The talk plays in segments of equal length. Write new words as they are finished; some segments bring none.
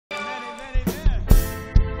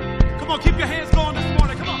Come on, keep your hands going this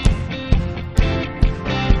morning. Come on.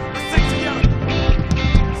 Let's sing together.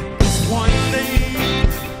 It's one thing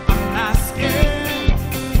I'm asking,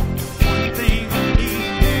 one thing I'm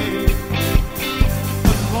needing.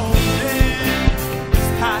 The moment is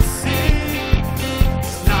passing,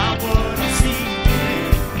 it's not what I'm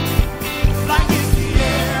seeking. Like it's the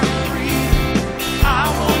air I breathe, I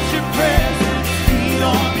want your presence, feet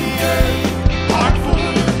on the earth, heart full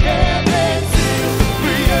of heaven, till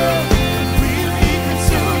for you, really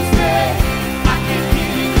consumes me. I can't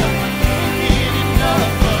get enough, I can't get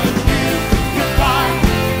enough of you. Your fire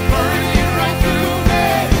burning right through me.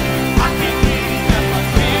 I can't get enough, I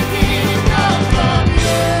can't get enough of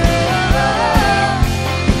you.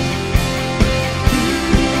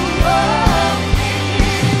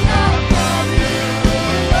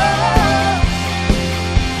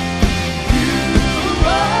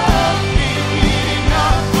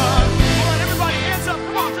 Everybody hands up,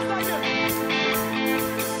 come on, just like this.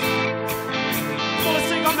 Come on, let's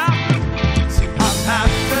sing, I'm after. Sing, I'm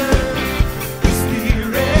after the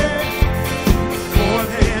Spirit, more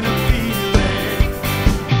than a feeling.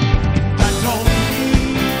 I don't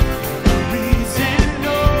need a reason,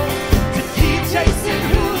 no, to keep chasing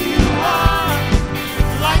who you are.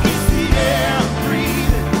 Like it's the air I'm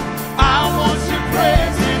breathing, I want your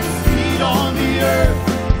presence, feet on the earth,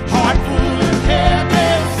 heart full of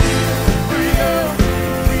heaven, still for you,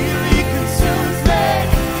 really consumes me.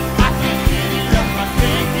 I can't get enough, I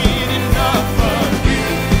can't get enough of you.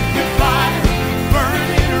 Your fire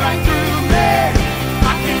burning right through me.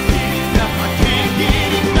 I can't get enough, I can't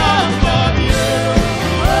get enough of you.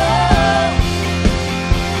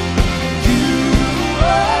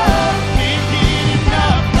 Can't get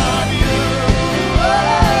enough of you.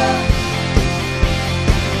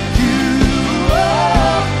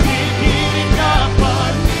 Can't get enough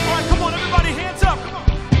of you. All right, come on, everybody, hands up. Come on.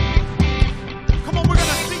 Come on, we're going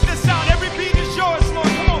to speak this out. Every beat is yours, Lord.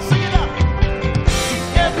 Come on, sing it out.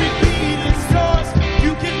 Every beat is yours.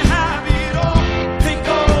 You can have it all. Take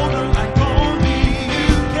over like only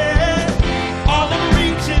you can. All I'm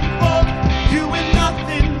reaching for, you and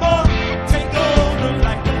nothing more. Take over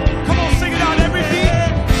like come on, sing it out.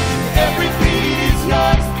 Every beat is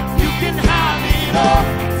yours. You can have it all.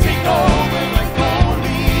 Take over like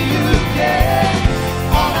only you can.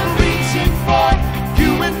 All I'm reaching for, you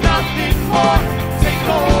and nothing more. Take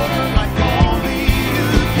over like only you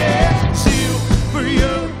can. Seal for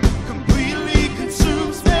you, completely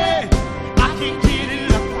consumes me. I can't get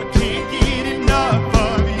enough, I can't get enough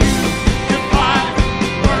of you. Your fire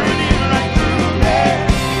burning right through me.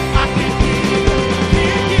 I can't get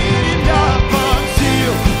enough of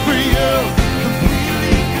seal for you,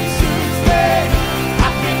 completely consumes me. I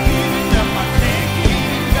can't get enough, I can't get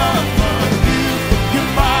enough of you. Your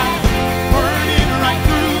fire burning right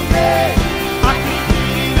through me. I can't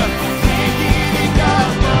get enough, I can't get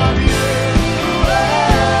enough of you.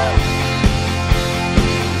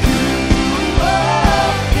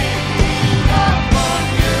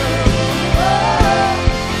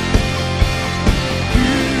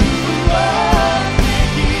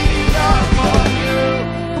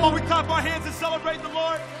 Come on, we clap our hands and celebrate the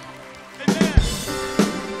Lord. Amen.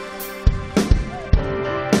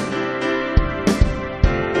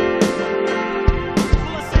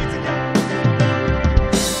 Well, let's sing together.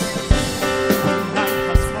 When night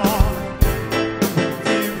has fallen, when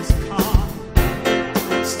fear is calm,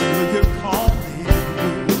 still you're calling me.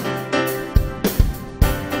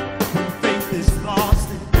 When faith is lost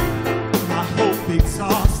and my hope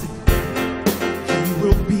exhausted, you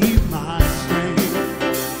will be my strength.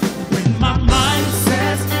 When my mind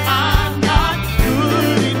says I'm not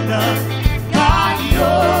good enough, God,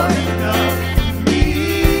 you're enough for me.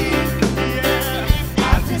 Yeah,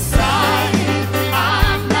 I've decided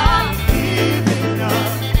I'm not giving up,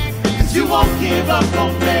 'cause you won't give up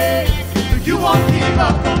on me. You won't give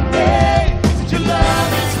up on me. 'Cause your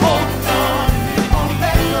love is holding on and it won't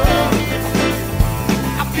let go.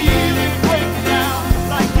 I feel it breaking down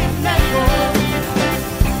like it never.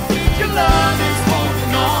 Your love is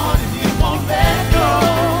holding on and it won't let go.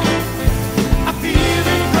 I feel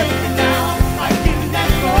it breaking down like it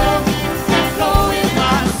never. Let go in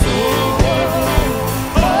my soul.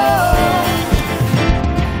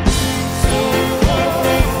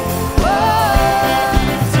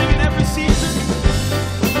 Singing every season.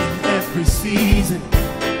 In every season,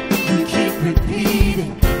 you keep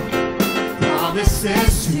repeating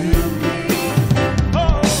promises to me.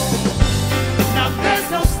 Oh, now there's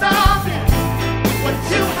no stopping what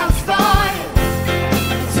you have started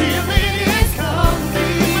until it is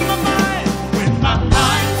complete. When my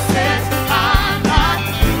mind says I'm not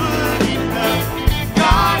good enough,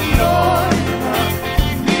 God, you're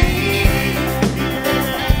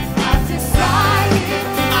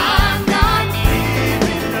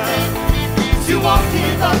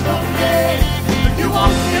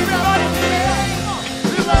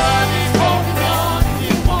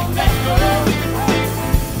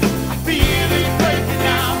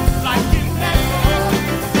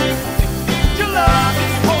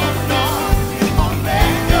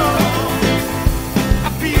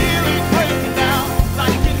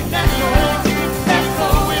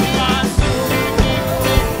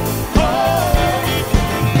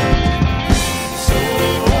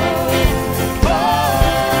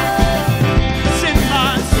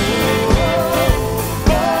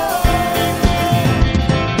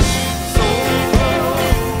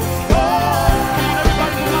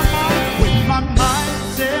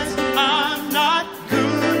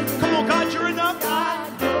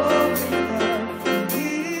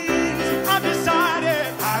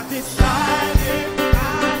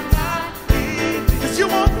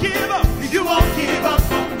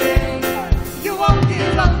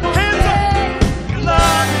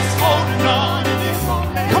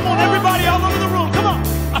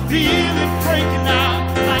feel it breaking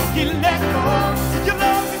out like it let go. Your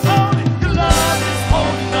love is holding, your love is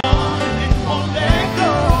holding on, and it won't let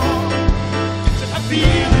go. I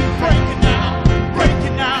feel it breaking out,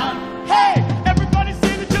 breaking out. Hey, everybody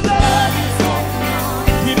say that your love is holding on,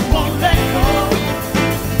 it won't let go.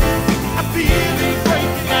 I feel it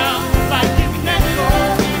breaking out like it let go.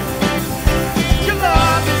 Your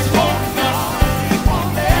love is holding on, it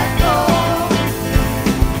won't let go.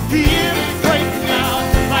 I feel it breaking out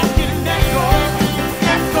like it let go.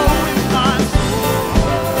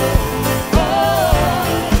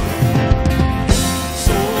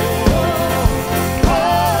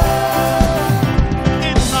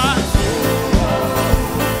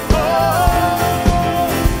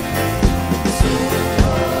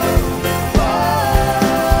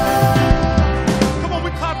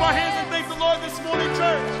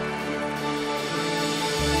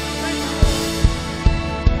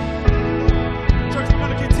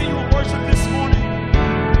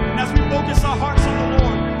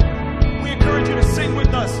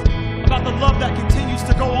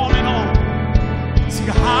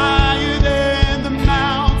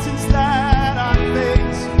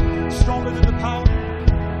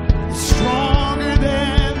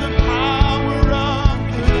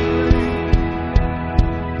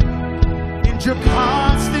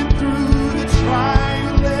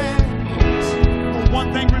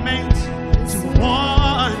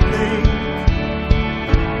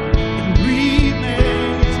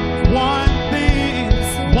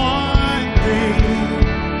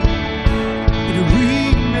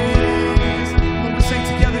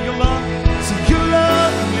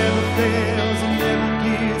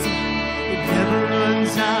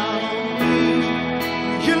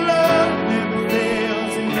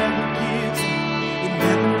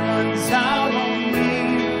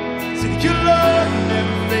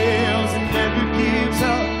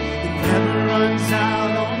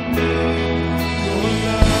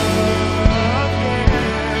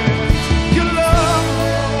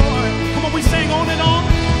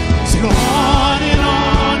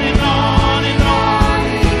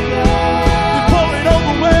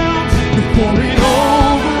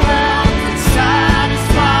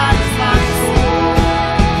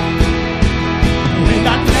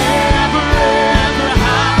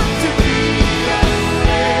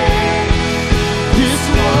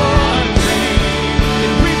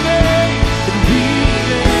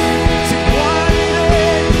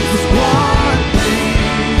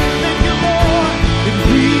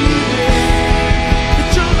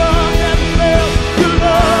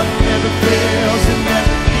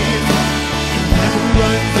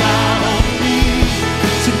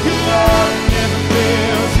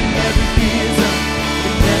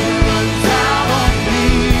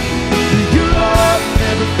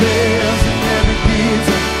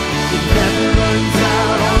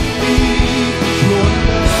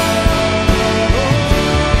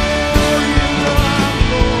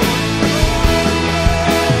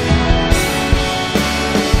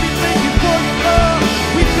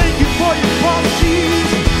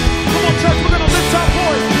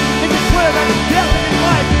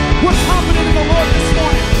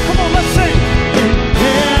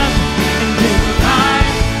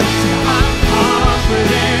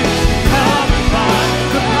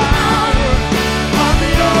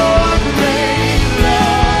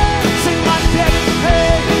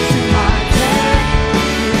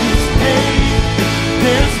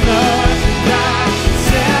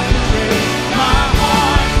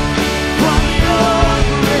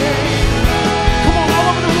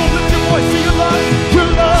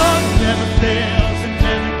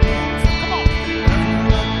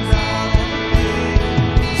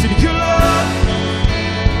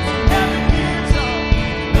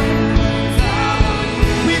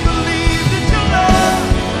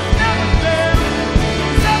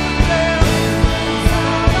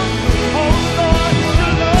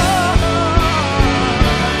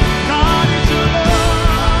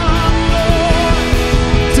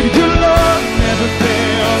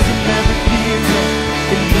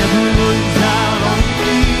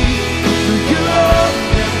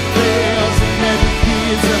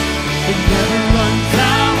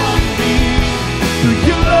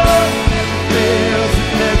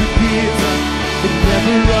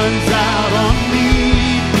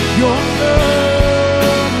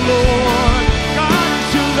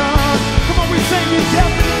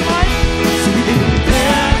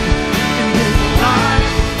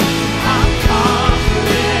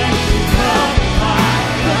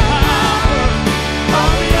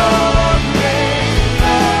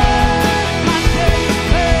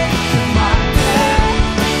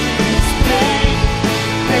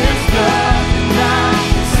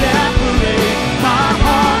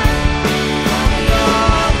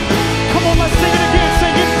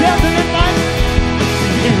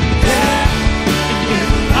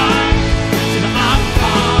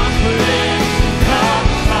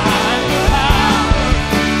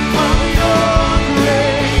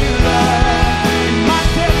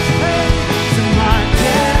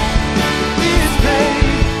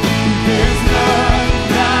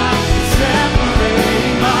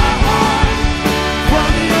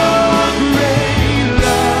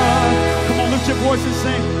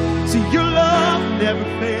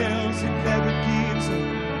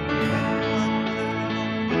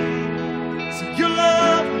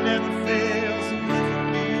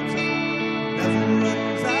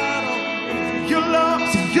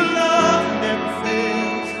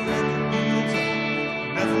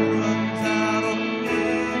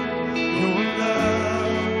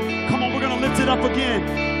 up again.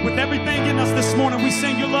 With everything in us this morning, we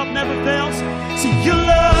sing your love never fails. See, your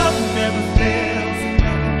love never fails.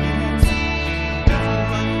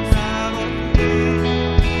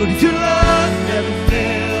 But your love never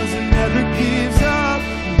fails and never gives up,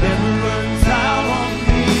 never runs out on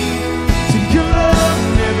me. See, your love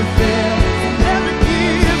never fails and never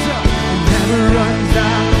gives up, and never runs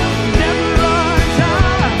out, never runs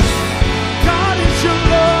out. God is your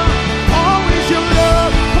love, always your love.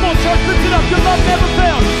 Come on, church, lift it up. Your love never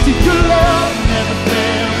fails. See, your love never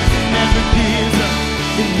fails, it never gives up,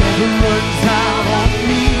 it never runs out on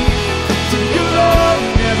me. See, your love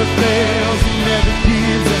never fails, it never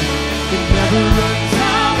gives up, it never runs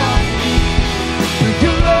out on me. See,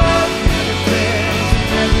 your love never fails, it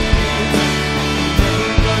never gives up, it never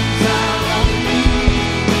runs out on me.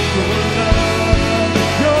 Your love,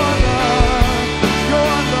 your love, your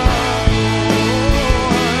love, Lord.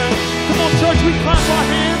 Come on, church, we clap our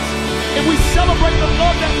hands and we celebrate the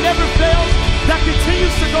love that never fails, that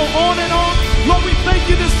continues to go on and on. Lord, we thank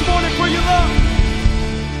you this morning for your love.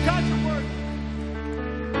 God, your word.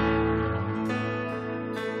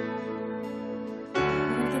 We're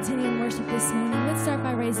going to continue in worship this morning. Let's start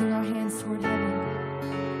by raising our hands toward heaven.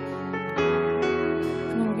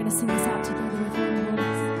 Come on, we're going to sing this out together with one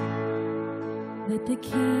voice. Let the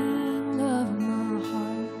King of my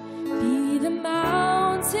heart be the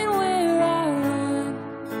mountain where I run,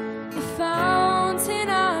 the fountain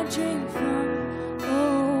I drink from.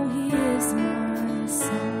 Oh, he is my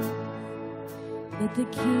son. Let the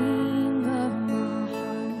King of my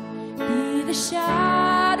heart be the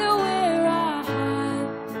shadow where I hide,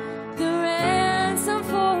 the ransom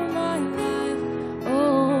for my life.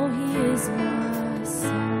 Oh, he is my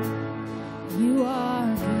son. You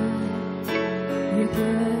are good, you're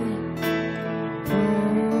good.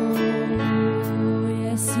 Oh,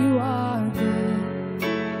 yes, you are good,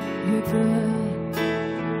 you're good.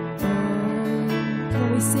 Oh,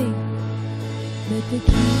 can we sing? Let the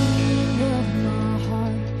King of my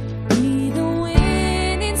heart be the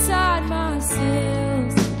wind inside my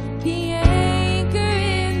sails, the anchor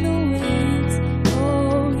in the winds.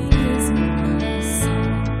 Oh, he is my son.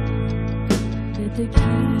 Let the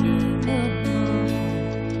King of my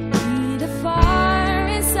heart be the fire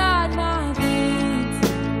inside my veins,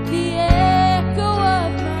 the echo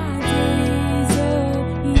of my days. Oh,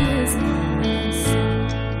 he is my son.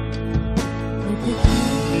 Let the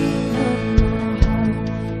King of my heart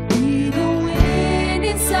be the wind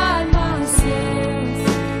inside my sails,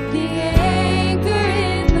 the anchor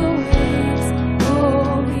in the waves.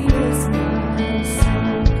 Oh, he is my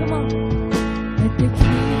son. Come on. Let the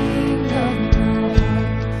King of my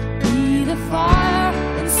heart be the fire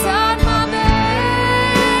inside my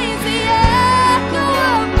veins, the echo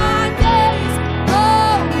of my days.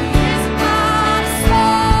 Oh, he is my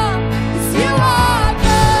son. 'Cause you are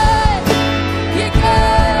good, you're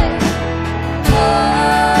good. Oh,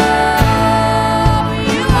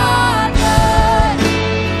 you are good,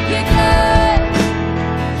 you're good.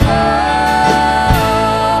 Oh,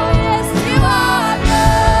 yes, you are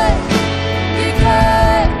good, you're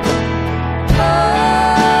good. Oh,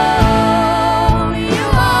 you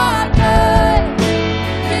are good,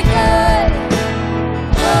 you're good.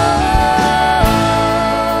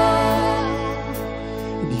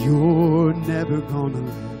 You're never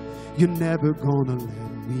gonna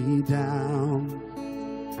let me down.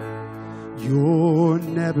 You're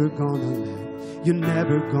never gonna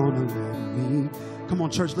let me. Come on,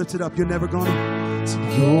 church, lift it up. You're never gonna.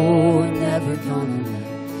 You're never gonna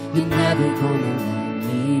let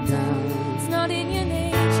me down. It's not in your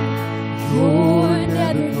nature. You're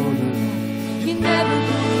never gonna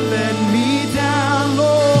Let me down,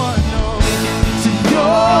 Lord. No. So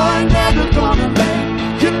you're never gonna let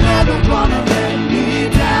me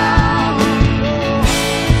down.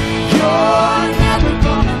 You're never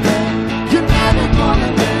gonna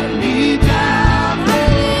let me down.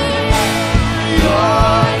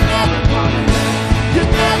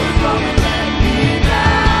 You're never gonna let me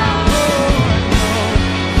down.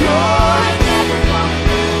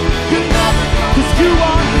 You're never gonna, 'cause you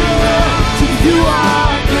are good. So you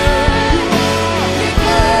are good. You're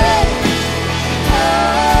good.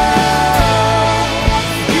 Oh,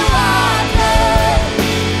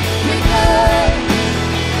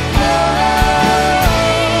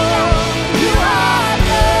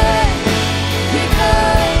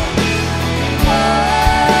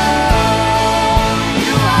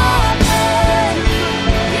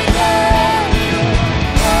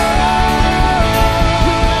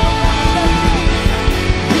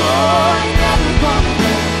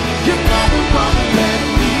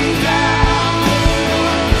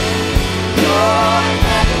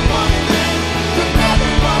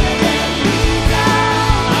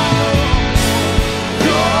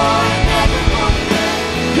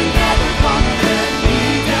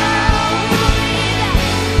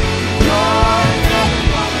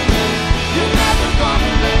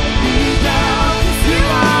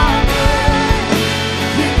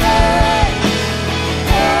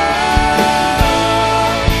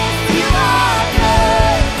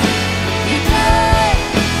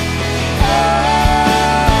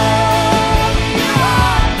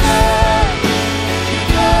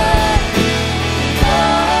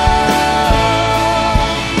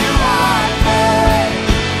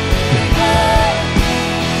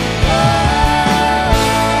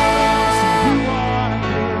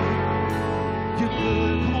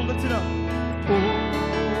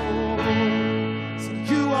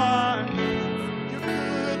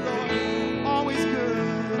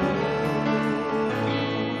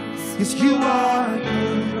 'Cause you are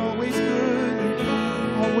good, always good,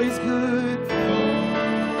 always good.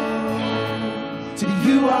 To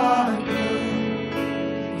you are good,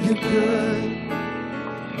 you're good.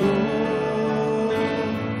 Oh.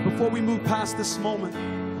 Before we move past this moment,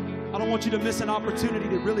 I don't want you to miss an opportunity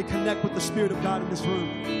to really connect with the Spirit of God in this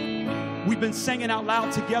room. We've been singing out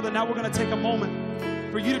loud together. Now we're going to take a moment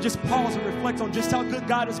for you to just pause and reflect on just how good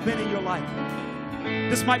God has been in your life.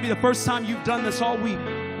 This might be the first time you've done this all week.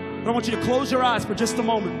 But I want you to close your eyes for just a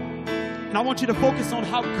moment. And I want you to focus on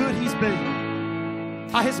how good He's been.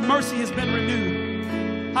 How His mercy has been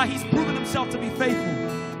renewed. How He's proven Himself to be faithful.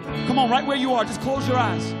 Come on, right where you are, just close your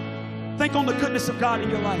eyes. Think on the goodness of God in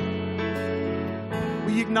your life.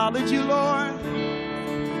 We acknowledge you, Lord,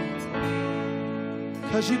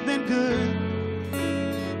 'cause you've been good.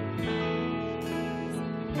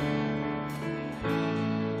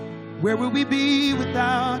 Where will we be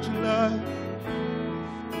without your love?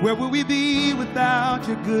 Where will we be without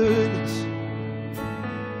your goodness?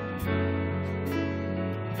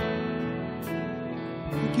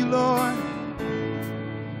 Thank you, Lord.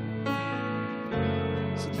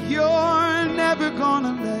 So you're never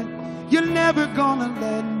gonna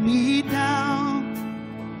let me down.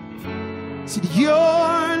 Said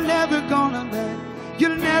you're never gonna let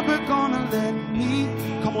me.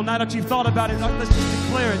 Come on, now that you've thought about it, let's just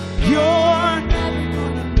declare it. You're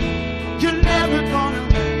never gonna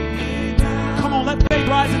let me down. Come on, let faith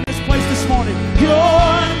rise in this place this morning. You're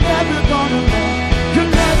never gonna let.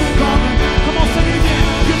 Come on, sing it again.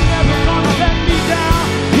 You're never gonna let me down.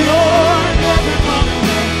 You're never gonna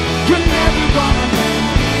let. You're never gonna let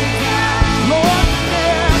me down. Lord,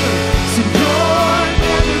 never. So you're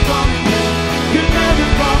never gonna let. You're never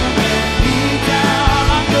gonna let me down.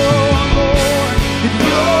 I know, Lord, that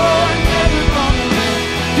you're never gonna let.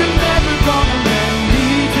 You're never gonna let me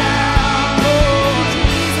down, Lord.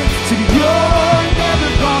 So you're never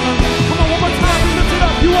gonna let. Come on, one more time, lift it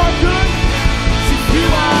up. You are good. So you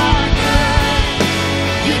are good.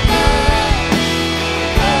 You're good.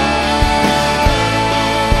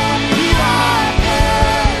 You are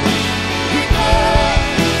good. You're good.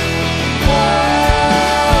 Oh,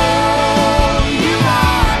 you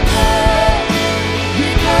are good.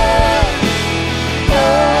 You're good.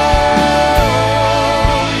 Oh,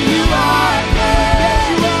 you are good. Yes,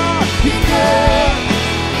 you are. You're good.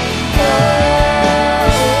 Oh.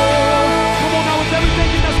 Come on now, with everything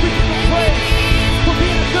in us, we give Him praise for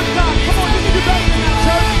being a good God. Come on, you can do better than that,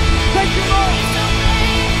 church. Thank you, Lord.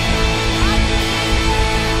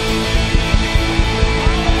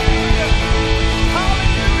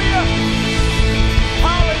 Hallelujah.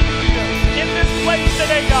 Hallelujah. In this place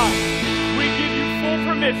today, God, we give you full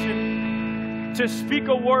permission to speak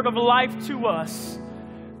a word of life to us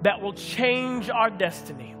that will change our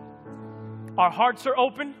destiny. Our hearts are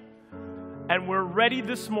open, and we're ready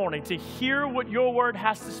this morning to hear what your word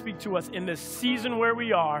has to speak to us in this season where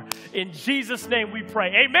we are. In Jesus' name we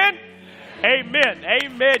pray. Amen? Amen.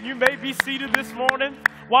 Amen. You may be seated this morning.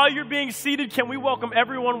 While you're being seated, can we welcome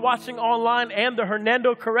everyone watching online and the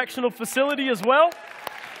Hernando Correctional Facility as well?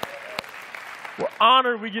 We're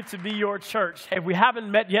honored we get to be your church. Hey, if we haven't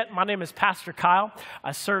met yet, my name is Pastor Kyle.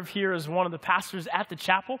 I serve here as one of the pastors at the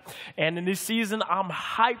chapel. And in this season, I'm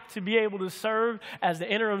hyped to be able to serve as the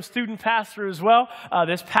interim student pastor as well.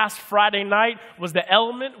 This past Friday night was the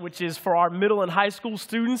Element, which is for our middle and high school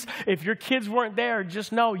students. If your kids weren't there,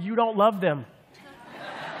 just know you don't love them.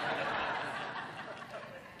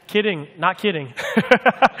 Kidding, not kidding.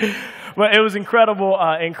 But it was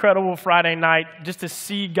incredible Friday night just to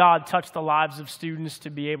see God touch the lives of students, to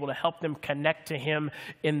be able to help them connect to Him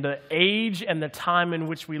in the age and the time in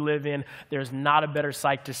which we live in. There's not a better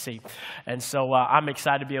sight to see. And so I'm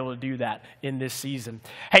excited to be able to do that in this season.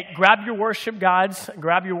 Hey, grab your worship guides,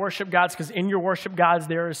 because in your worship guides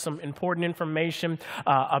there is some important information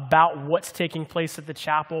about what's taking place at the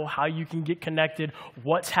chapel, how you can get connected,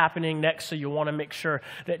 what's happening next, so you want to make sure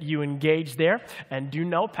that you engage there. And do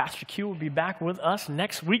know Pastor Q will be back with us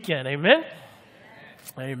next weekend. Amen?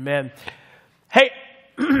 Amen. Hey,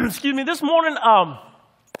 excuse me, this morning, I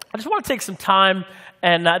just want to take some time,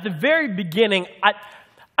 and at the very beginning, I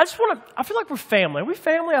feel like we're family. Are we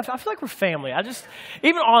family? I feel like we're family.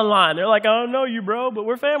 Even online, they're like, I don't know you, bro, but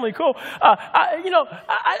we're family. Cool. I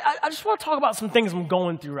just want to talk about some things I'm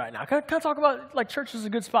going through right now. Can I talk about, like, church is a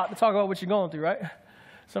good spot to talk about what you're going through, right?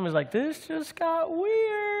 Somebody's like, this just got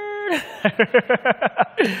weird.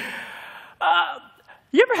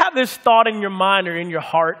 You ever have this thought in your mind or in your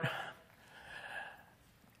heart?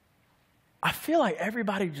 I feel like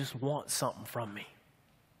everybody just wants something from me.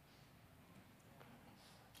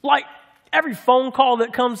 Like every phone call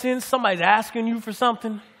that comes in, somebody's asking you for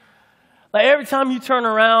something. Like every time you turn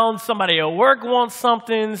around, somebody at work wants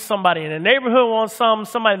something, somebody in the neighborhood wants something,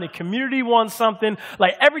 somebody in the community wants something.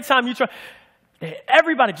 Like every time you turn,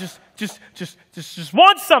 everybody just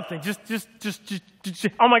wants something. Just,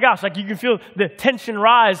 oh my gosh, like you can feel the tension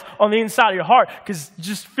rise on the inside of your heart because it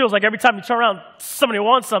just feels like every time you turn around, somebody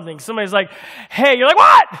wants something. Somebody's like, hey, you're like,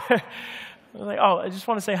 what? I'm like, oh, I just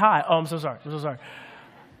want to say hi. Oh, I'm so sorry.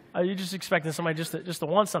 You're just expecting somebody just to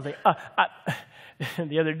want something.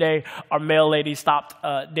 The other day, our mail lady stopped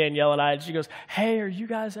Danielle and I, and she goes, hey, are you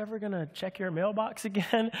guys ever going to check your mailbox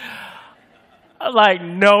again? I'm like,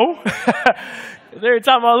 no. Every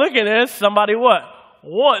time I look at this, somebody what?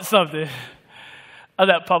 Wants something. I was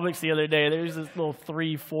at Publix the other day. There's this little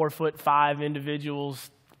 3, 4'5"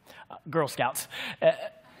 individuals, Girl Scouts.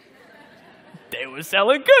 They were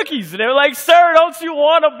selling cookies. And they were like, sir, don't you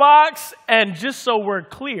want a box? And just so we're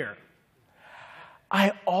clear,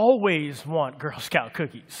 I always want Girl Scout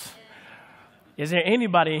cookies. Is there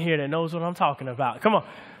anybody in here that knows what I'm talking about? Come on.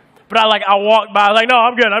 But I walked by, like, no,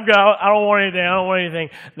 I'm good. I don't want anything.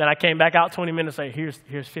 Then I came back out 20 minutes later.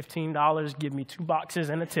 Here's $15. Give me 2 boxes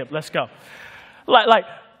and a tip. Let's go. Like,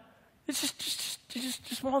 it's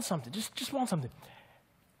just want something. Just want something.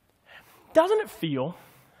 Doesn't it feel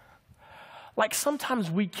like sometimes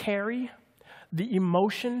we carry the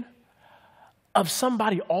emotion of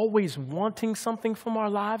somebody always wanting something from our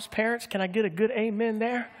lives? Parents, can I get a good amen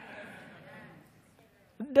there?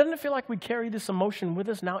 Doesn't it feel like we carry this emotion with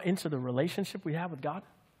us now into the relationship we have with God?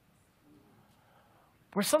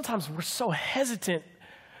 Where sometimes we're so hesitant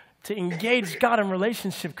to engage God in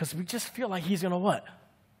relationship because we just feel like he's going to what?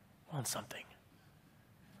 Want something.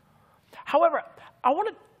 However, I want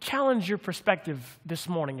to challenge your perspective this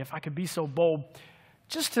morning, if I could be so bold,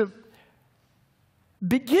 just to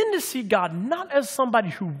begin to see God not as somebody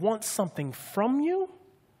who wants something from you,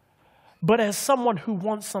 but as someone who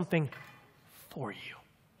wants something for you.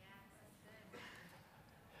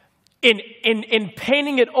 In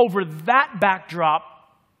painting it over that backdrop,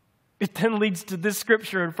 it then leads to this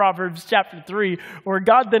scripture in Proverbs chapter 3, where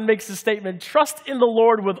God then makes the statement, trust in the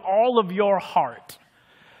Lord with all of your heart.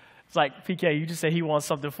 It's like, PK, you just said he wants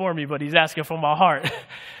something for me, but he's asking for my heart.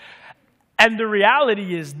 And the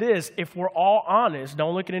reality is this, if we're all honest,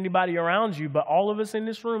 don't look at anybody around you, but all of us in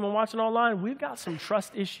this room and watching online, we've got some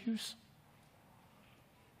trust issues.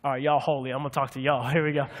 All right, y'all holy. I'm going to talk to y'all. Here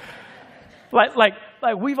we go. Like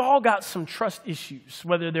we've all got some trust issues,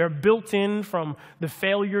 whether they're built in from the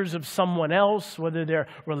failures of someone else, whether they're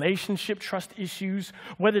relationship trust issues,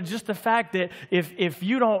 whether just the fact that if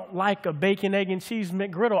you don't like a bacon, egg, and cheese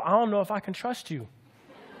McGriddle, I don't know if I can trust you.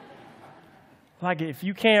 Like if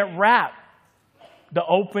you can't rap the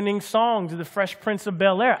opening song to the Fresh Prince of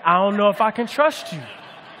Bel-Air, I don't know if I can trust you.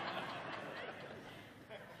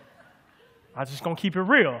 I'm just going to keep it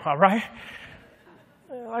real, all right?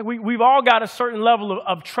 Like we've all got a certain level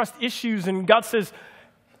of trust issues, and God says,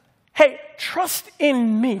 hey, trust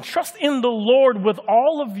in me. Trust in the Lord with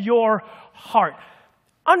all of your heart.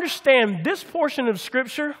 Understand this portion of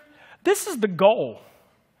Scripture, this is the goal.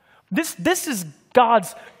 This is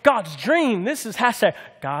God's dream. This is hashtag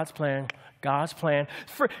God's plan.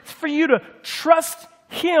 For you to trust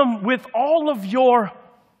him with all of your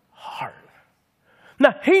heart.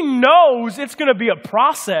 Now, he knows it's going to be a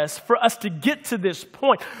process for us to get to this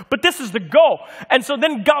point, but this is the goal. And so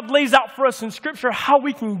then God lays out for us in Scripture how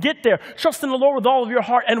we can get there. Trust in the Lord with all of your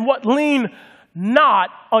heart, and what? Lean not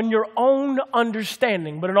on your own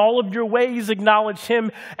understanding, but in all of your ways acknowledge him,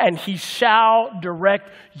 and he shall direct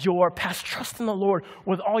your paths. Trust in the Lord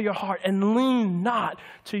with all your heart, and lean not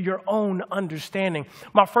to your own understanding.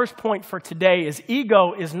 My first point for today is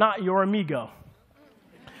ego is not your amigo.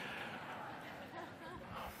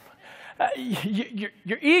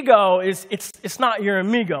 Your ego it's not your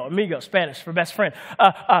amigo. Amigo, Spanish for best friend.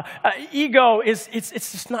 Ego it's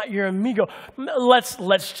just not your amigo.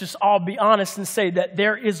 Let's just all be honest and say that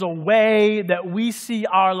there is a way that we see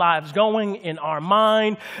our lives going in our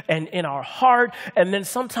mind and in our heart, and then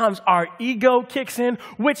sometimes our ego kicks in,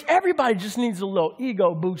 which everybody just needs a little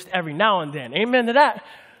ego boost every now and then. Amen to that.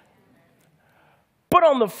 But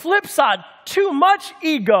on the flip side, too much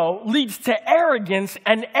ego leads to arrogance,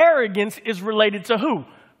 and arrogance is related to who?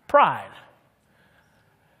 Pride.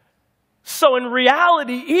 So in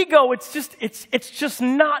reality, ego, it's just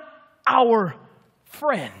not our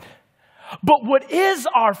friend. But what is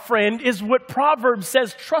our friend is what Proverbs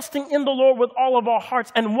says, trusting in the Lord with all of our hearts,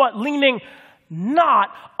 and what? Leaning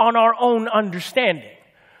not on our own understanding.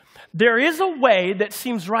 There is a way that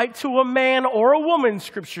seems right to a man or a woman,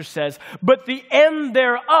 Scripture says, but the end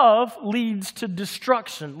thereof leads to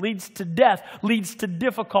destruction, leads to death, leads to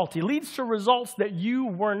difficulty, leads to results that you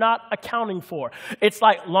were not accounting for. It's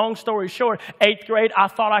like, long story short, 8th grade, I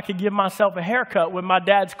thought I could give myself a haircut with my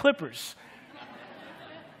dad's clippers.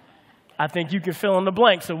 I think you can fill in the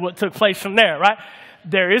blanks of what took place from there, right?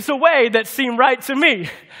 There is a way that seemed right to me,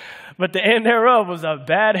 but the end thereof was a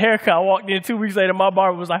bad haircut. I walked in 2 weeks later, my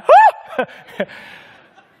barber was like, ah!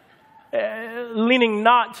 Leaning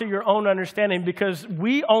not to your own understanding, because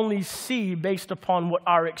we only see based upon what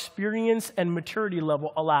our experience and maturity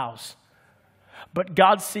level allows. But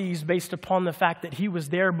God sees based upon the fact that he was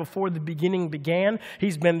there before the beginning began.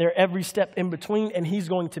 He's been there every step in between, and he's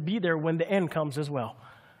going to be there when the end comes as well.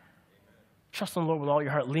 Trust in the Lord with all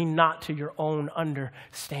your heart. Lean not to your own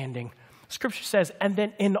understanding. Scripture says, and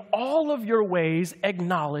then in all of your ways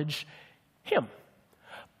acknowledge him.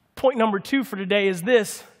 Point number 2 for today is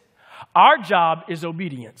this. Our job is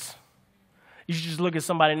obedience. You should just look at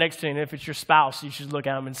somebody next to you, and if it's your spouse, you should look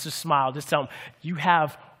at them and just smile. Just tell them, you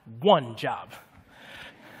have one job.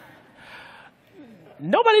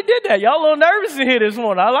 Nobody did that. Y'all a little nervous in here this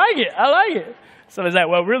morning. I like it. I like it. So it's like,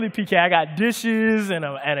 well, really, PK, I got dishes and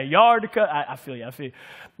a yard to cut. I feel you.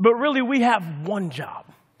 But really, we have one job.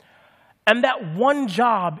 And that one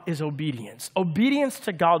job is obedience. Obedience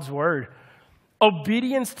to God's word.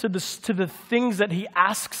 Obedience to the things that he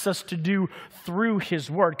asks us to do through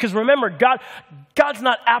his word. Because remember, God's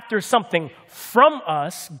not after something from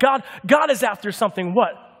us. God is after something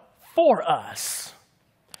what? For us.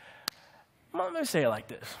 Let me say it like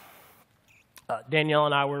this. Danielle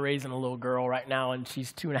and I were raising a little girl right now, and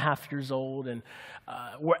she's 2.5 years old, and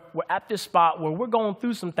we're at this spot where we're going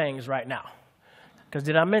through some things right now. Because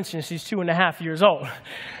did I mention she's 2.5 years old?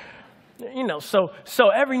 You know, so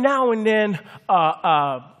every now and then,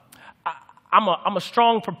 I'm a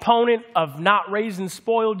strong proponent of not raising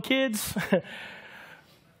spoiled kids.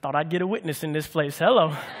 Thought I'd get a witness in this place.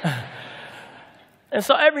 Hello. And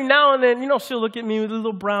so every now and then, you know, she'll look at me with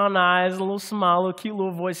little brown eyes, a little smile, a little cute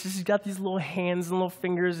little voice. She's got these little hands and little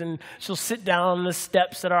fingers, and she'll sit down on the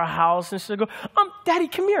steps at our house, and she'll go, Daddy,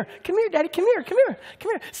 come here. Come here, Daddy, come here, come here,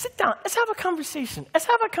 come here. Sit down. Let's have a conversation. Let's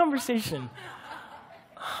have a conversation.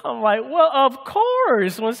 I'm like, well, of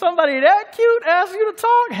course. When somebody that cute asks you to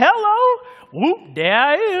talk, hello. Whoop, there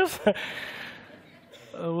I is.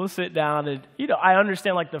 We'll sit down and, you know, I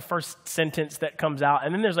understand like the first sentence that comes out,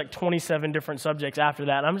 and then there's like 27 different subjects after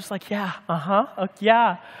that. And I'm just like, yeah,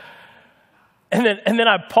 yeah. And then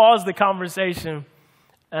I pause the conversation,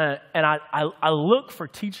 and I look for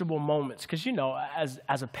teachable moments. Because, you know,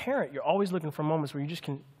 as a parent, you're always looking for moments where you just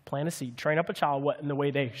can plant a seed, train up a child in the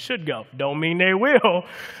way they should go. Don't mean they will,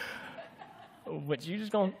 but you're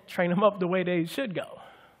just going to train them up the way they should go.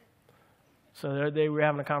 So they were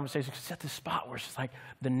having a conversation, because it's at this spot where it's just like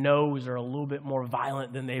the no's are a little bit more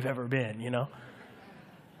violent than they've ever been, you know?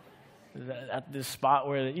 At this spot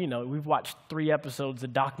where, you know, we've watched 3 episodes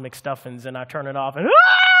of Doc McStuffins, and I turn it off, and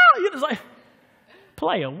you're just like,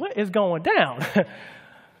 player, what is going down?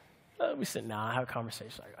 We sit down, I have a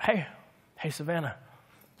conversation. I go, hey, Savannah.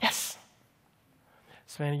 Yes.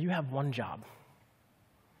 Savannah, you have one job,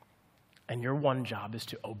 and your one job is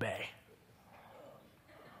to obey.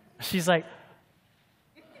 She's like,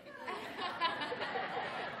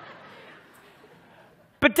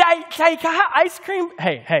 but Daddy, can I have ice cream?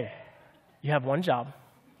 Hey, you have one job.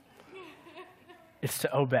 It's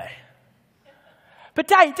to obey. But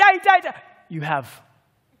Daddy, you have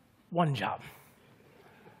one job.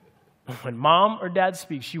 When Mom or Dad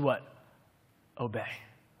speaks, you what? Obey.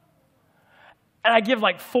 And I give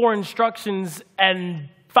like 4 instructions, and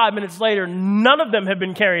 5 minutes later, none of them have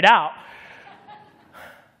been carried out.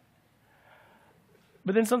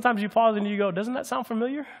 But then sometimes you pause and you go, doesn't that sound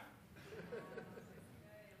familiar?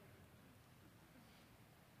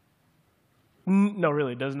 No,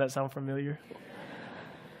 really, doesn't that sound familiar?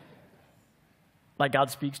 Like God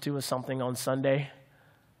speaks to us something on Sunday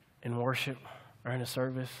in worship or in a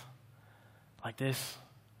service like this.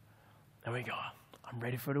 And we go, I'm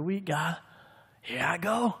ready for the week, God. Here I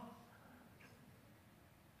go.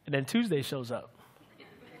 And then Tuesday shows up.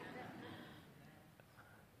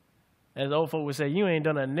 As old folk would say, you ain't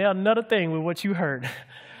done another thing with what you heard.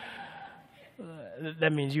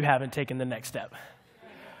 That means you haven't taken the next step.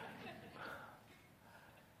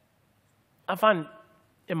 I find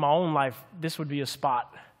in my own life, this would be a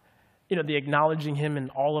spot, you know, the acknowledging him in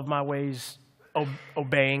all of my ways,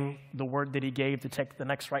 obeying the word that he gave to take the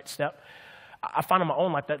next right step. I find in my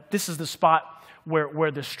own life that this is the spot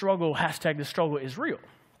where the struggle, #the struggle is real.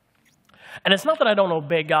 And it's not that I don't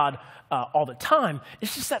obey God all the time.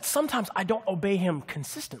 It's just that sometimes I don't obey him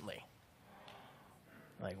consistently.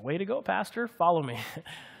 Like, way to go, Pastor. Follow me.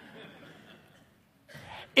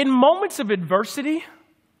 In moments of adversity,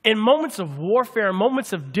 in moments of warfare, in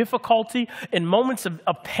moments of difficulty, in moments of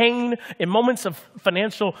pain, in moments of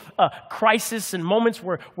financial crisis, in moments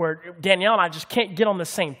where Danielle and I just can't get on the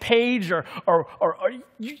same page, or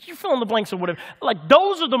you fill in the blanks or whatever. Like,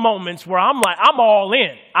 those are the moments where I'm like, I'm all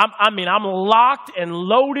in. I'm locked and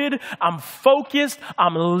loaded. I'm focused.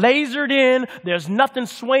 I'm lasered in. There's nothing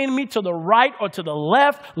swaying me to the right or to the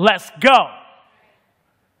left. Let's go.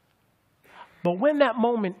 But when that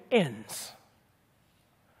moment ends,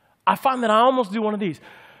 I find that I almost do one of these.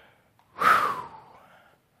 Whew.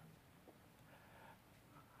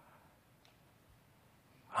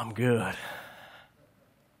 I'm good.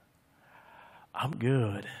 I'm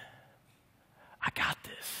good. I got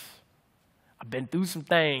this. I've been through some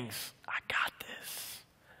things. I got this.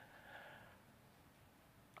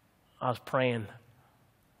 I was praying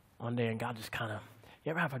one day and God just kind of,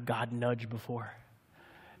 you ever have a God nudge before?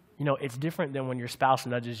 You know, it's different than when your spouse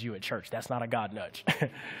nudges you at church. That's not a God nudge.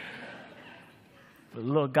 But a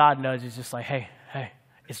little God nudge is just like, hey,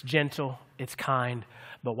 it's gentle, it's kind,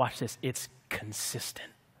 but watch this, it's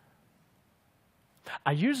consistent.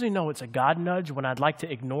 I usually know it's a God nudge when I'd like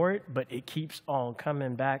to ignore it, but it keeps on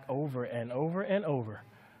coming back over and over and over.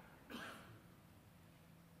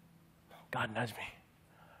 God nudged me.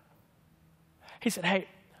 He said, hey,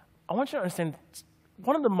 I want you to understand,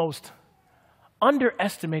 one of the most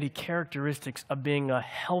underestimated characteristics of being a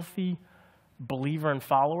healthy believer and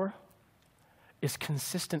follower is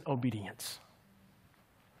consistent obedience.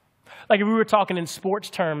 Like if we were talking in sports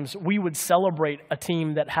terms, we would celebrate a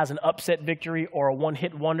team that has an upset victory or a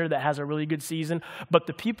one-hit wonder that has a really good season. But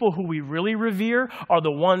the people who we really revere are the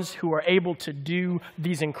ones who are able to do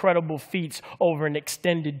these incredible feats over an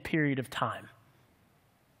extended period of time.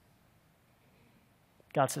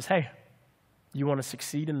 God says, hey, you want to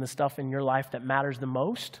succeed in the stuff in your life that matters the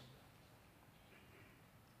most?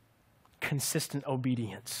 Consistent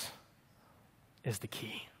obedience is the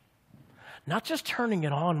key. Not just turning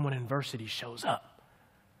it on when adversity shows up,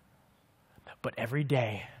 but every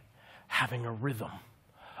day having a rhythm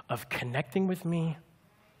of connecting with me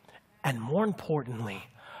and, more importantly,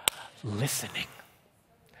 listening.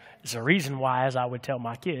 There's a reason why, as I would tell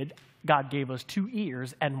my kid, God gave us 2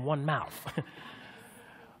 ears and 1 mouth.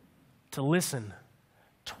 To listen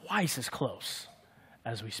twice as close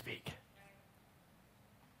as we speak.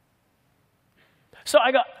 So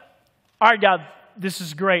I got, all right, God, this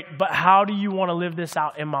is great, but how do you want to live this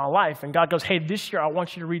out in my life? And God goes, hey, this year I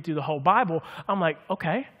want you to read through the whole Bible. I'm like,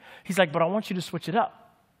 okay. He's like, but I want you to switch it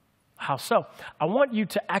up. How so? I want you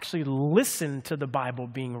to actually listen to the Bible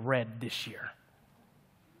being read this year.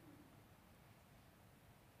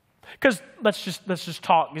 Because let's just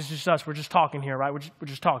talk. It's just us. We're just talking here, right? We're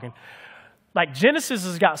just talking. Like Genesis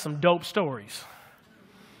has got some dope stories.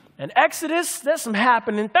 And Exodus, there's some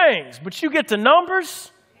happening things. But you get to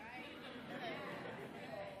Numbers,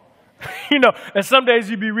 you know, and some days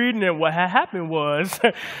you be reading and what had happened was,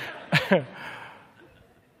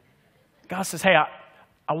 God says, hey,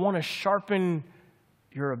 I want to sharpen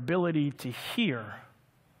your ability to hear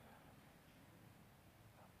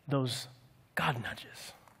those God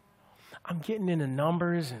nudges. I'm getting into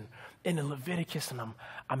Numbers and into Leviticus, and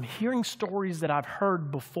I'm hearing stories that I've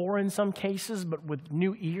heard before in some cases, but with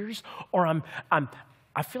new ears, or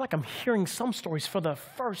I feel like I'm hearing some stories for the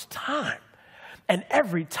first time. And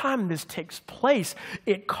every time this takes place,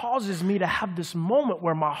 it causes me to have this moment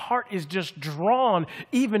where my heart is just drawn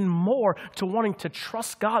even more to wanting to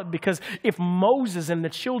trust God. Because if Moses and the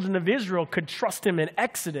children of Israel could trust him in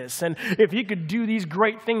Exodus, and if he could do these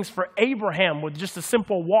great things for Abraham with just a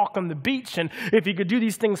simple walk on the beach, and if he could do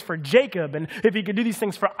these things for Jacob, and if he could do these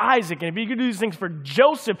things for Isaac, and if he could do these things for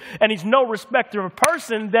Joseph, and he's no respecter of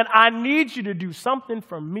person, then I need you to do something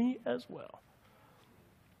for me as well.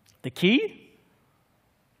 The key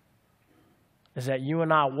is that you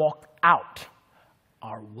and I walk out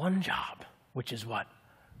our one job, which is what?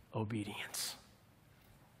 Obedience.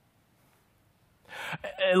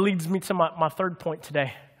 It leads me to my third point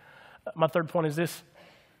today. My third point is this.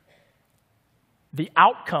 The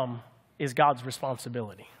outcome is God's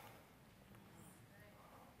responsibility.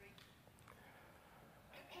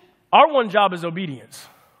 Our one job is obedience.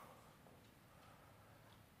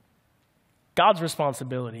 God's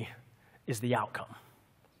responsibility is the outcome.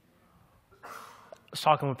 I was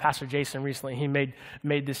talking with Pastor Jason recently. He made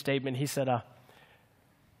this statement. He said,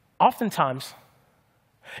 oftentimes,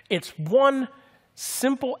 it's one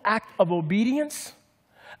simple act of obedience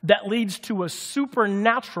that leads to a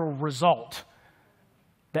supernatural result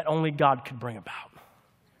that only God could bring about.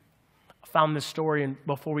 I found this story, and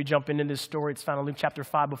before we jump into this story, it's found in Luke chapter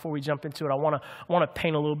 5. Before we jump into it, I want to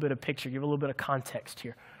paint a little bit of picture, give a little bit of context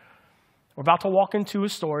here. We're about to walk into a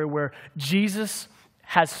story where Jesus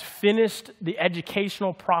has finished the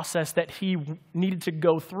educational process that he needed to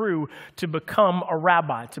go through to become a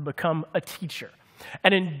rabbi, to become a teacher.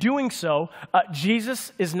 And in doing so,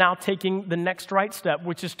 Jesus is now taking the next right step,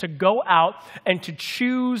 which is to go out and to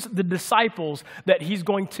choose the disciples that he's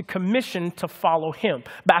going to commission to follow him.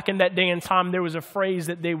 Back in that day and time, there was a phrase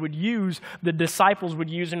that they would use, the disciples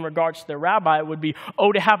would use in regards to their rabbi. It would be,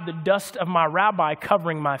 oh, to have the dust of my rabbi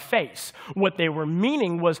covering my face. What they were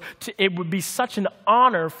meaning was it would be such an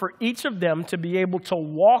honor for each of them to be able to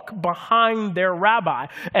walk behind their rabbi.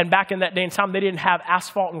 And back in that day and time, they didn't have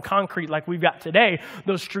asphalt and concrete like we've got today.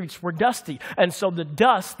 Those streets were dusty. And so the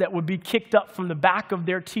dust that would be kicked up from the back of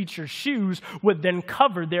their teacher's shoes would then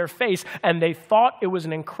cover their face. And they thought it was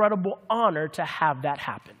an incredible honor to have that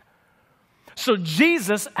happen. So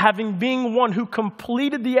Jesus, having being one who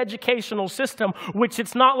completed the educational system, which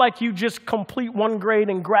it's not like you just complete one grade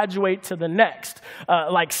and graduate to the next.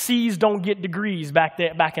 Like C's don't get degrees back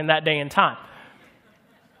in that day and time.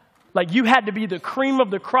 Like you had to be the cream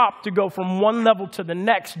of the crop to go from one level to the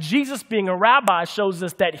next. Jesus, being a rabbi, shows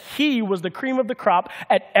us that he was the cream of the crop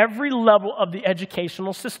at every level of the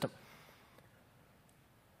educational system.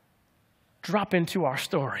 Drop into our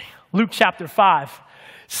story. Luke chapter 5.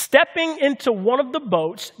 Stepping into one of the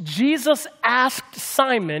boats, Jesus asked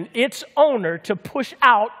Simon, its owner, to push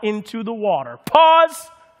out into the water. Pause.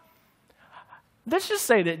 Let's just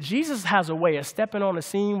say that Jesus has a way of stepping on the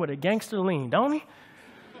scene with a gangster lean, don't he?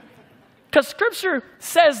 Because Scripture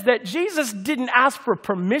says that Jesus didn't ask for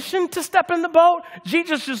permission to step in the boat.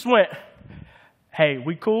 Jesus just went, hey,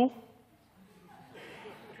 we cool?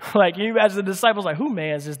 Like you as the disciples, like, who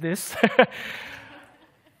man's is this?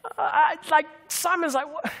 Like Simon's like,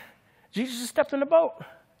 what? Jesus just stepped in the boat.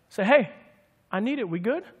 Said, hey, I need it. We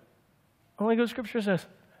good? Only good Scripture says.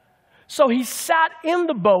 So he sat in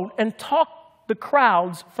the boat and talked the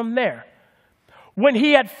crowds from there. When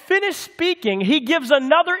he had finished speaking, he gives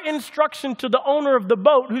another instruction to the owner of the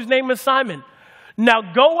boat, whose name is Simon. Now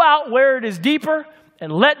go out where it is deeper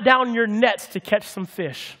and let down your nets to catch some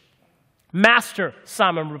fish. Master,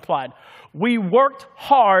 Simon replied, we worked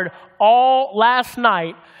hard all last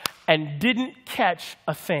night and didn't catch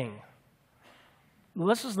a thing.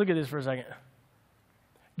 Let's just look at this for a second.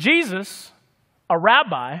 Jesus, a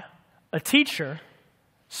rabbi, a teacher,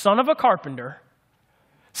 son of a carpenter,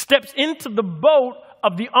 steps into the boat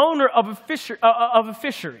of the owner of a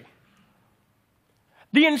fishery.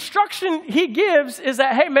 The instruction he gives is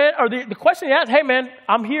that, hey man, or the question he asks, hey man,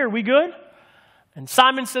 I'm here, we good? And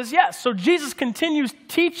Simon says yes. So Jesus continues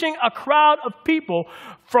teaching a crowd of people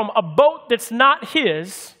from a boat that's not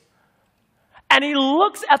his, and he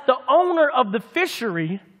looks at the owner of the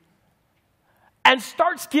fishery and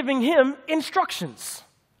starts giving him instructions.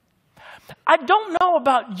 I don't know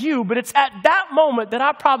about you, but it's at that moment that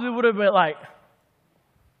I probably would have been like,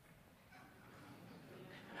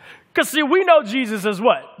 because see, we know Jesus as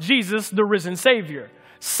what? Jesus, the risen Savior.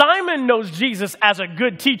 Simon knows Jesus as a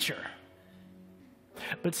good teacher.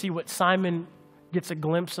 But see, what Simon gets a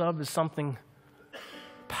glimpse of is something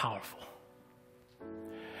powerful.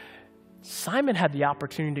 Simon had the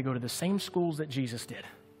opportunity to go to the same schools that Jesus did.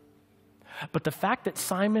 But the fact that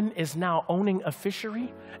Simon is now owning a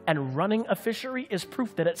fishery and running a fishery is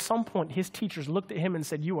proof that at some point his teachers looked at him and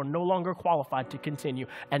said, you are no longer qualified to continue,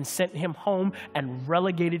 and sent him home and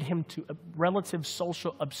relegated him to a relative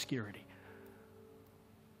social obscurity.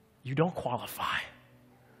 You don't qualify.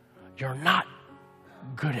 You're not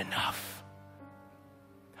good enough.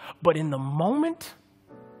 But in the moment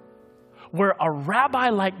where a rabbi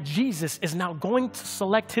like Jesus is now going to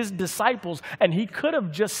select his disciples, and he could have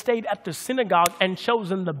just stayed at the synagogue and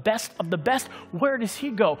chosen the best of the best, where does he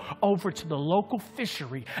go? Over to the local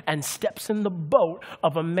fishery and steps in the boat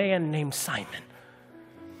of a man named Simon.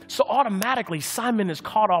 So automatically, Simon is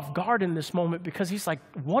caught off guard in this moment because he's like,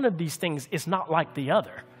 one of these things is not like the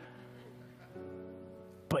other.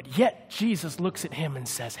 But yet, Jesus looks at him and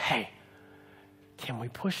says, hey, can we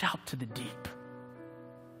push out to the deep?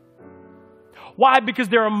 Why? Because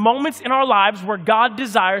there are moments in our lives where God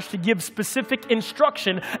desires to give specific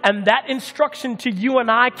instruction, and that instruction to you and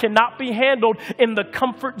I cannot be handled in the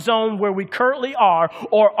comfort zone where we currently are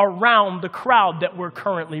or around the crowd that we're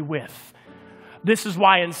currently with. This is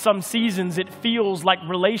why in some seasons it feels like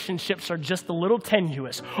relationships are just a little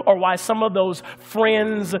tenuous, or why some of those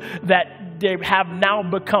friends that they have now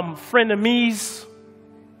become frenemies.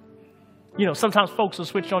 You know, sometimes folks will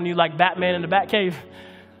switch on you like Batman in the Batcave.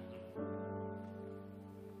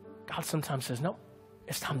 God sometimes says, no,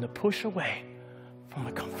 it's time to push away from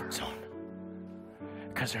the comfort zone.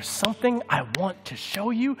 Because there's something I want to show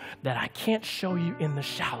you that I can't show you in the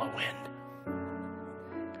shallow end.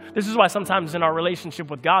 This is why sometimes in our relationship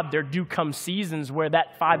with God, there do come seasons where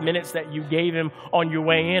that 5 minutes that you gave him on your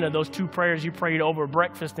way in, or those 2 prayers you prayed over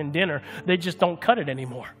breakfast and dinner, they just don't cut it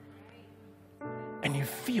anymore. And you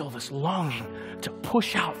feel this longing to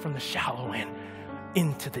push out from the shallow end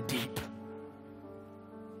into the deep.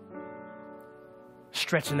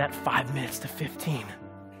 Stretching that 5 minutes to 15.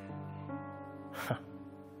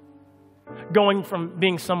 Going from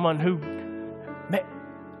being someone who,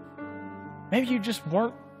 maybe you just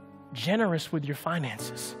weren't generous with your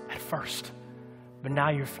finances at first, but now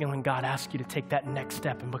you're feeling God ask you to take that next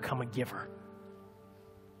step and become a giver.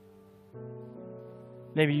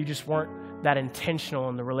 Maybe you just weren't that intentional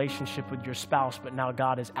in the relationship with your spouse, but now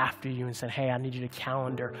God is after you and said, hey, I need you to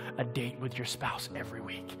calendar a date with your spouse every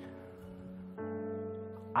week.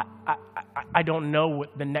 I don't know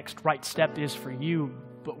what the next right step is for you,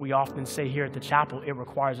 but we often say here at the chapel, it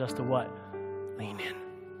requires us to what? Lean in.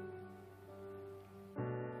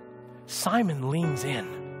 Simon leans in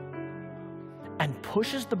and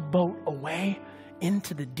pushes the boat away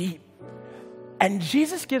into the deep. And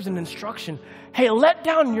Jesus gives an instruction, hey, let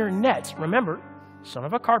down your nets. Remember, son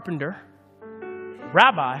of a carpenter,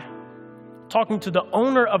 rabbi, talking to the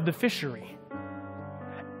owner of the fishery.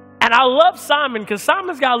 And I love Simon because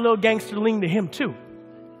Simon's got a little gangster lean to him too.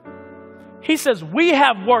 He says, we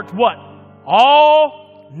have worked what?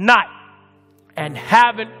 All night and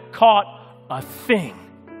haven't caught a thing.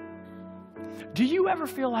 Do you ever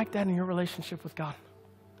feel like that in your relationship with God?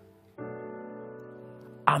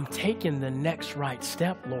 I'm taking the next right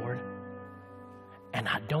step, Lord, and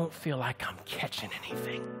I don't feel like I'm catching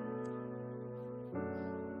anything.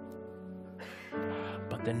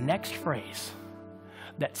 But the next phrase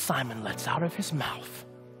that Simon lets out of his mouth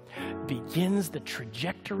begins the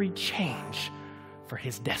trajectory change for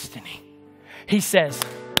his destiny. He says,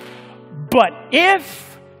 but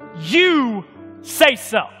if you say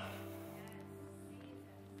so.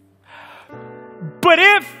 But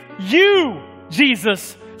if you,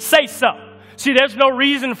 Jesus, say so. See, there's no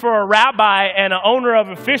reason for a rabbi and an owner of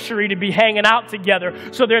a fishery to be hanging out together.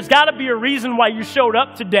 So there's got to be a reason why you showed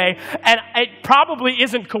up today. And it probably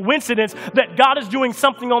isn't coincidence that God is doing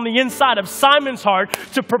something on the inside of Simon's heart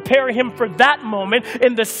to prepare him for that moment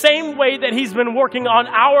in the same way that he's been working on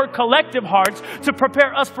our collective hearts to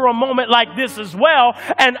prepare us for a moment like this as well.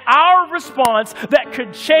 And our response that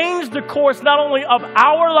could change the course not only of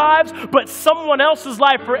our lives, but someone else's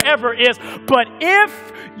life forever is, but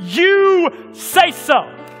if you say so.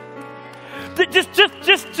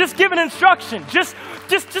 Just give an instruction. Just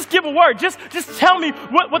give a word. Just tell me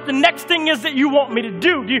what the next thing is that you want me to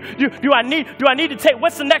do. Do I need to take,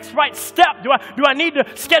 what's the next right step? Do I need to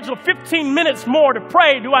schedule 15 minutes more to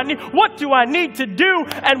pray? What do I need to do?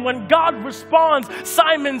 And when God responds,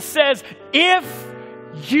 Simon says, if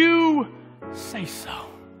you say so.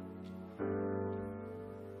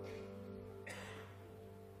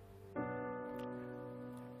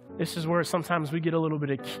 This is where sometimes we get a little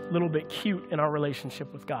bit cute in our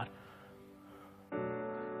relationship with God.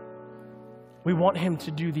 We want him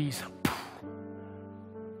to do these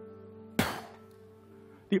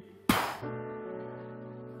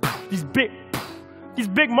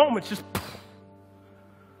big moments, just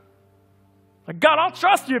like, God, I'll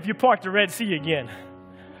trust you if you park the Red Sea again.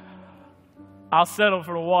 I'll settle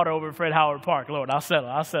for the water over at Fred Howard Park, Lord. I'll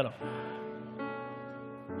settle.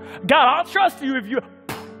 God, I'll trust you if you...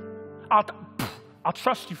 I'll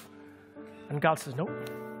trust you. And God says, nope.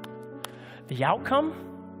 The outcome,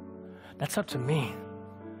 that's up to me.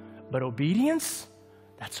 But obedience,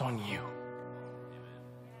 that's on you.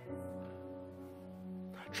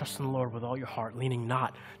 Trust in the Lord with all your heart, leaning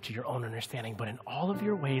not to your own understanding, but in all of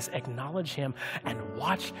your ways acknowledge him and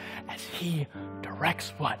watch as he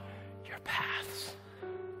directs what? Your paths.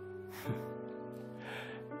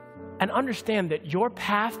 And understand that your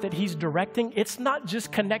path that he's directing, it's not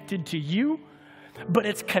just connected to you, but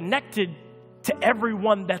it's connected to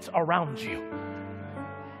everyone that's around you.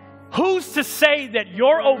 Who's to say that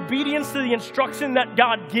your obedience to the instruction that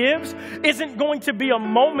God gives isn't going to be a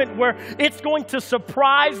moment where it's going to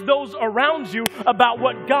surprise those around you about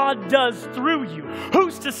what God does through you?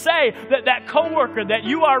 Who's to say that that coworker that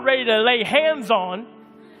you are ready to lay hands on,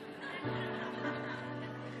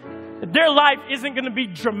 their life isn't going to be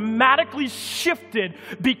dramatically shifted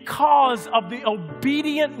because of the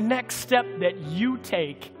obedient next step that you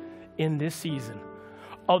take in this season?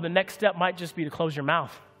 Oh, the next step might just be to close your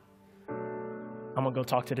mouth. I'm going to go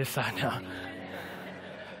talk to this side now.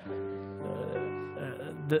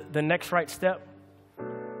 The next right step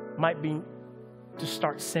might be to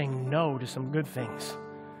start saying no to some good things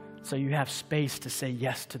so you have space to say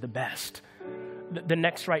yes to the best. The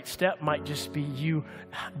next right step might just be you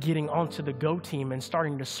getting onto the go team and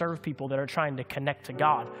starting to serve people that are trying to connect to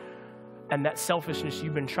God. And that selfishness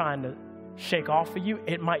you've been trying to shake off of you,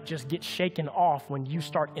 it might just get shaken off when you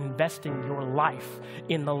start investing your life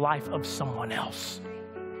in the life of someone else.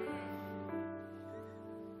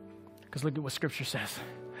 Because look at what Scripture says.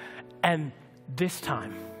 And this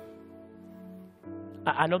time,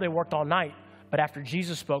 I know they worked all night, but after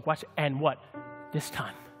Jesus spoke, watch, and what? This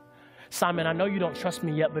time. Simon, I know you don't trust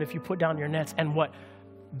me yet, but if you put down your nets, and what?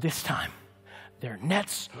 This time. Their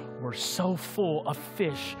nets were so full of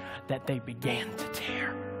fish that they began to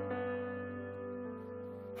tear.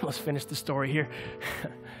 Let's finish the story here.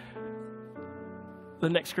 The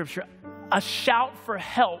next scripture. A shout for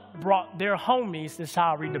help brought their homies, this is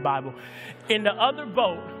how I read the Bible, in the other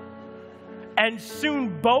boat, and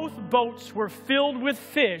soon both boats were filled with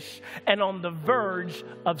fish and on the verge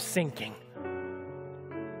of sinking.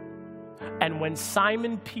 And when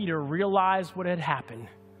Simon Peter realized what had happened,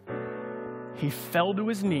 he fell to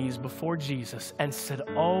his knees before Jesus and said,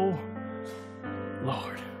 "Oh,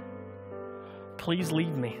 Lord, please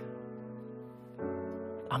leave me.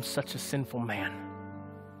 I'm such a sinful man."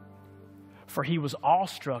 For he was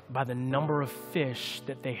awestruck by the number of fish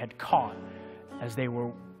that they had caught, as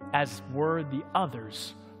were the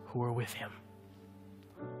others who were with him.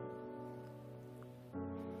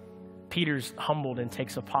 Peter's humbled and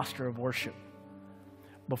takes a posture of worship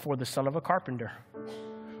before the son of a carpenter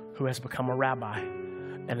who has become a rabbi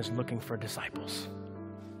and is looking for disciples.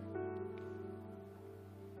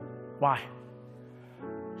 Why?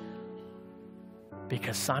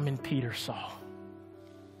 Because Simon Peter saw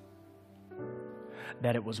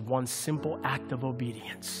that it was one simple act of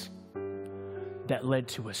obedience that led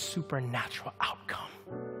to a supernatural outcome.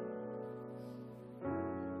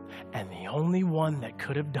 And the only one that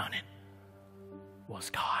could have done it was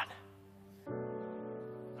God.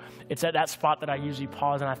 It's at that spot that I usually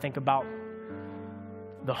pause and I think about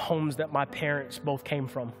the homes that my parents both came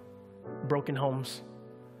from. Broken homes,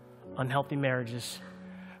 unhealthy marriages,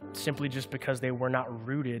 simply just because they were not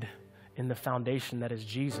rooted in the foundation that is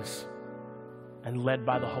Jesus and led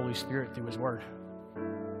by the Holy Spirit through His Word.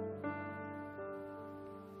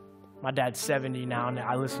 My dad's 70 now, and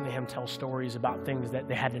I listen to him tell stories about things that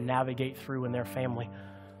they had to navigate through in their family.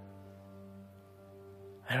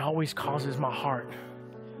 And it always causes my heart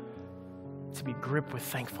to be gripped with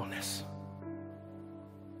thankfulness.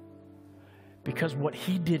 Because what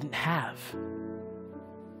he didn't have,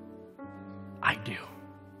 I do.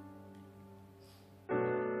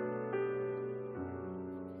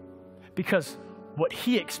 Because what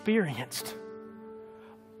he experienced,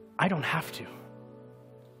 I don't have to.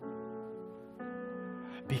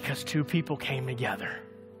 Because two people came together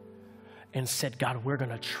and said, God, we're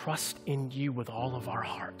going to trust in you with all of our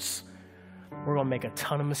hearts. We're going to make a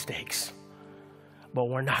ton of mistakes, but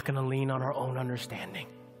we're not going to lean on our own understanding.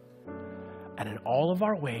 And in all of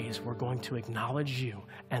our ways, we're going to acknowledge you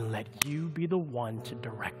and let you be the one to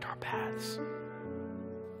direct our paths.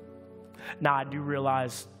 Now, I do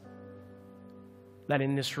realize that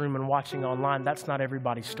in this room and watching online, that's not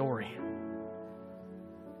everybody's story.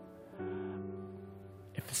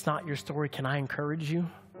 If it's not your story, can I encourage you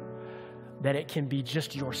that it can be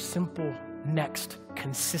just your simple next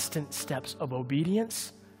consistent steps of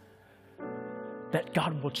obedience, that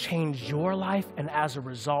God will change your life, and as a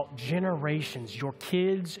result, generations, your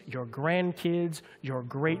kids, your grandkids, your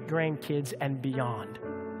great-grandkids, and beyond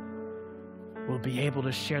will be able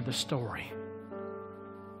to share the story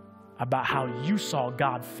about how you saw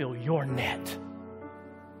God fill your net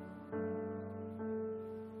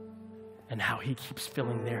and how He keeps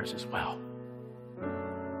filling theirs as well.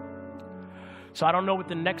 So I don't know what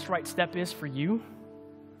the next right step is for you,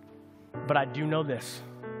 but I do know this,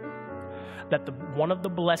 that one of the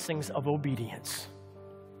blessings of obedience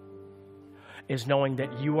is knowing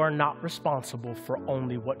that you are not responsible for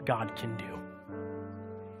only what God can do.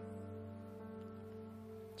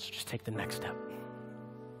 So just take the next step.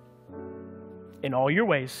 In all your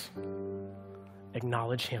ways,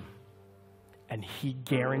 acknowledge Him, and He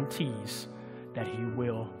guarantees that He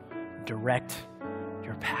will direct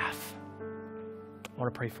your path. I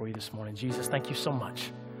want to pray for you this morning. Jesus, thank you so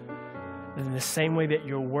much. In the same way that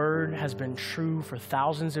your word has been true for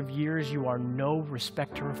thousands of years, you are no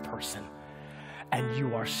respecter of person, and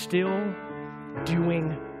you are still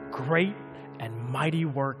doing great and mighty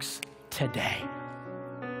works today.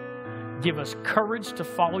 Give us courage to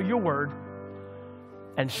follow your word.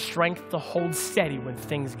 and strength to hold steady when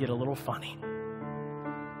things get a little funny.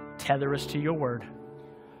 Tether us to your word,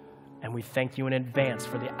 and we thank you in advance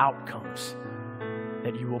for the outcomes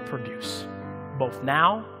that you will produce, both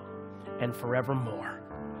now and forevermore.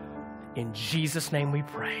 In Jesus' name we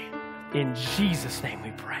pray. In Jesus' name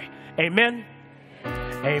we pray. Amen.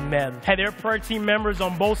 Amen. Hey, there are prayer team members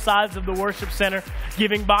on both sides of the worship center,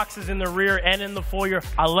 giving boxes in the rear and in the foyer.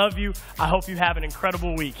 I love you. I hope you have an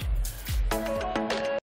incredible week.